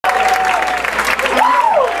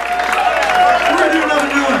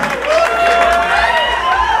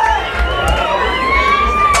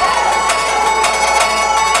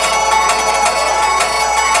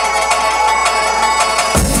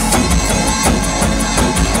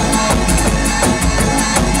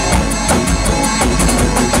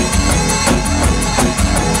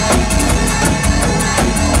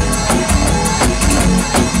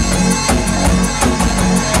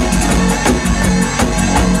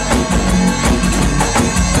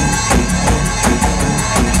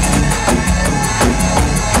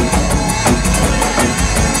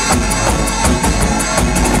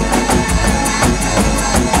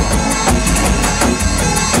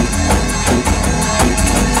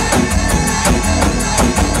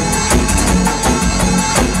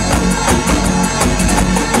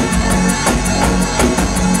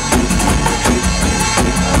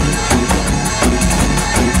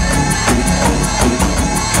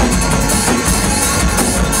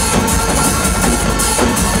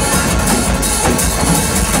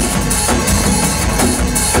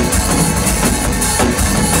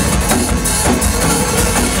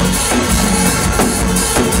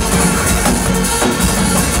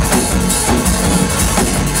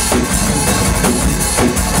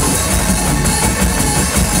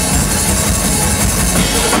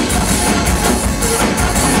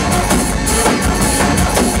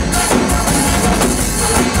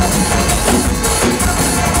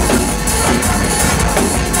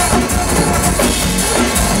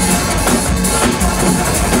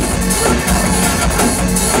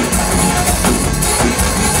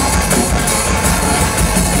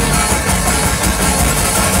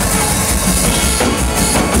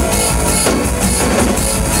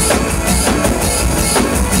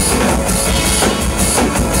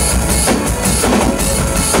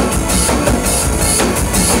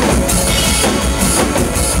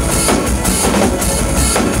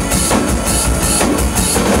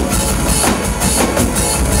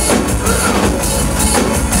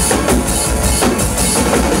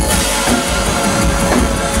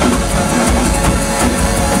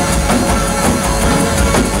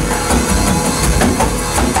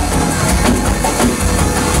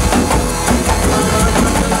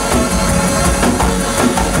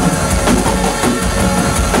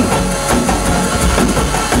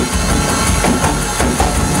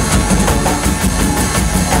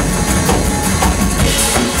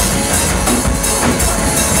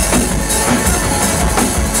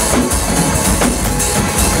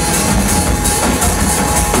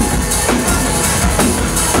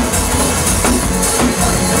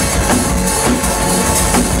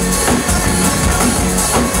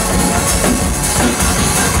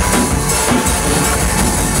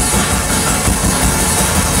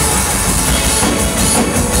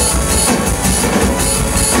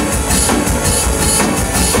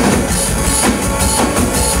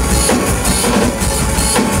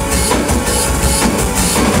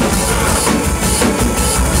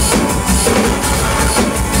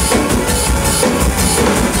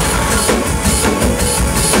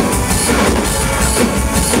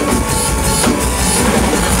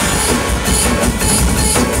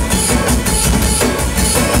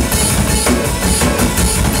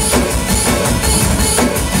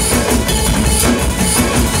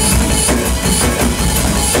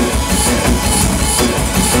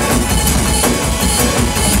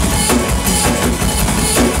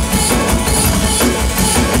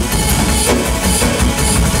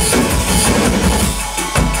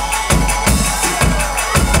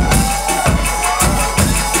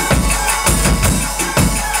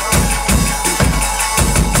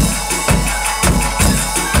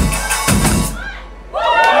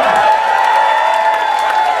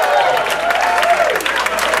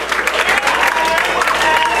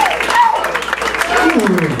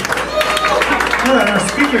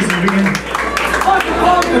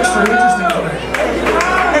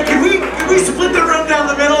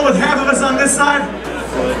side,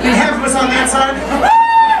 and half of us on that side.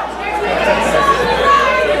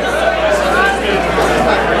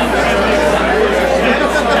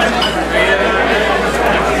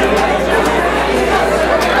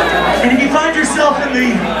 And if you find yourself in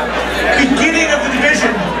the beginning of the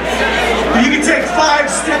division, you can take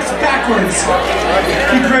 5 steps backwards.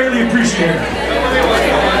 We greatly appreciate it.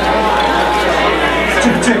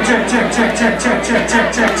 Check, check, check, check, check, check, check,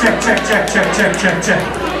 check, check, check, check, check, check, check, check, check.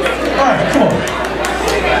 Alright, cool.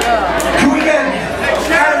 Can we get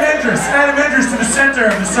Adam Endress to the center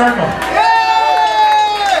of the circle?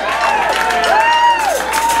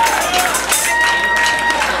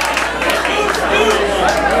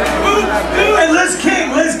 And Liz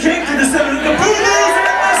King to the center. The Booths are in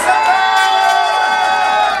the center!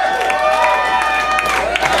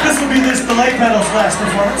 This will be this delay pedal's last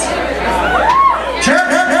performance.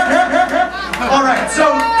 Alright, so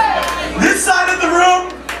this side of the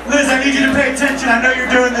room, Liz, I need you to pay attention. I know you're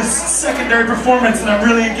doing this secondary performance and I'm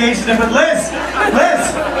really engaged in it, but Liz,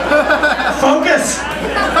 focus.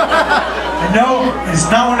 I know it's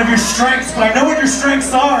not one of your strengths, but I know what your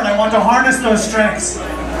strengths are and I want to harness those strengths.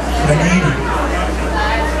 But I need you.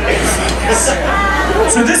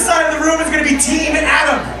 So this side of the room is going to be Team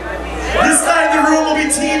Adam. This side of the room will be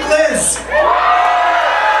Team Liz.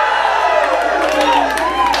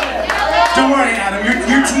 Don't worry, Adam,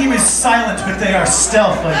 your team is silent, but they are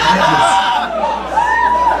stealth like ninjas.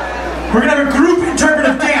 We're going to have a group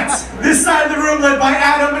interpretive dance. This side of the room led by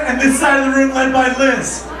Adam, and this side of the room led by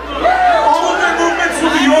Liz. All of their movements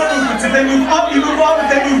will be your movements. If they move up, you move up.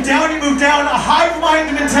 If they move down, you move down. A hive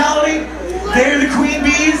mind mentality. They are the queen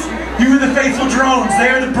bees, you are the faithful drones. They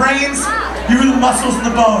are the brains, you are the muscles and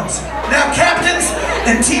the bones. Now, captains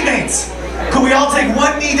and teammates, could we all take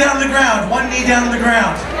one knee down on the ground? One knee down on the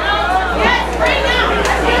ground.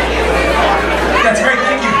 That's great,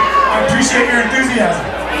 thank you. I appreciate your enthusiasm.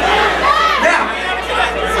 Now,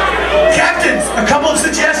 captains, a couple of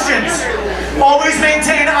suggestions. Always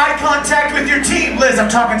maintain eye contact with your team. Liz, I'm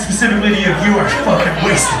talking specifically to you. You are fucking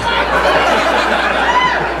wasted.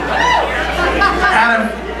 Adam,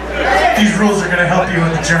 these rules are going to help you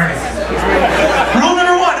in the journey. Rule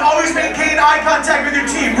number 1, always maintain eye contact with your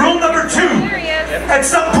team. Rule number 2, at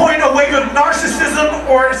some point a wave of narcissism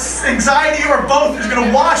or anxiety or both is going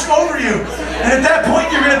to wash over you. And at that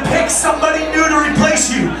point you're going to pick somebody new to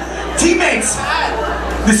replace you. Teammates,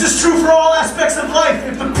 this is true for all aspects of life.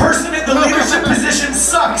 If the person in the leadership position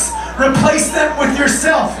sucks, replace them with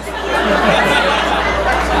yourself.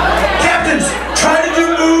 Captains, try to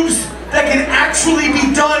do moves that can actually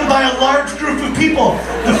be done by a large group of people.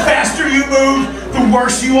 The faster you move, the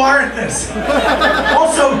worse you are at this.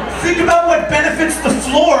 Also, think about what benefits the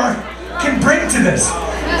floor can bring to this.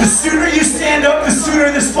 The sooner you stand up, the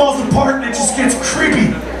sooner this falls apart and it just gets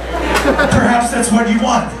creepy. Perhaps that's what you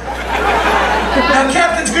want. Now,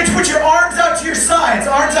 captains, good to put your arms out to your sides.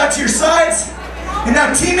 Arms out to your sides. And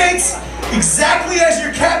now, teammates, exactly as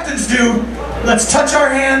your captains do, let's touch our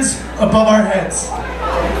hands above our heads.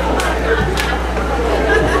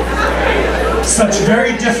 Such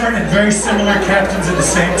very different and very similar captains at the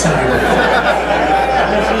same time.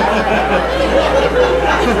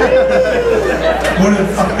 What an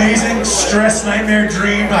amazing stress nightmare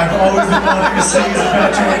dream I've always been wanting to see is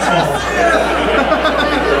about to unfold.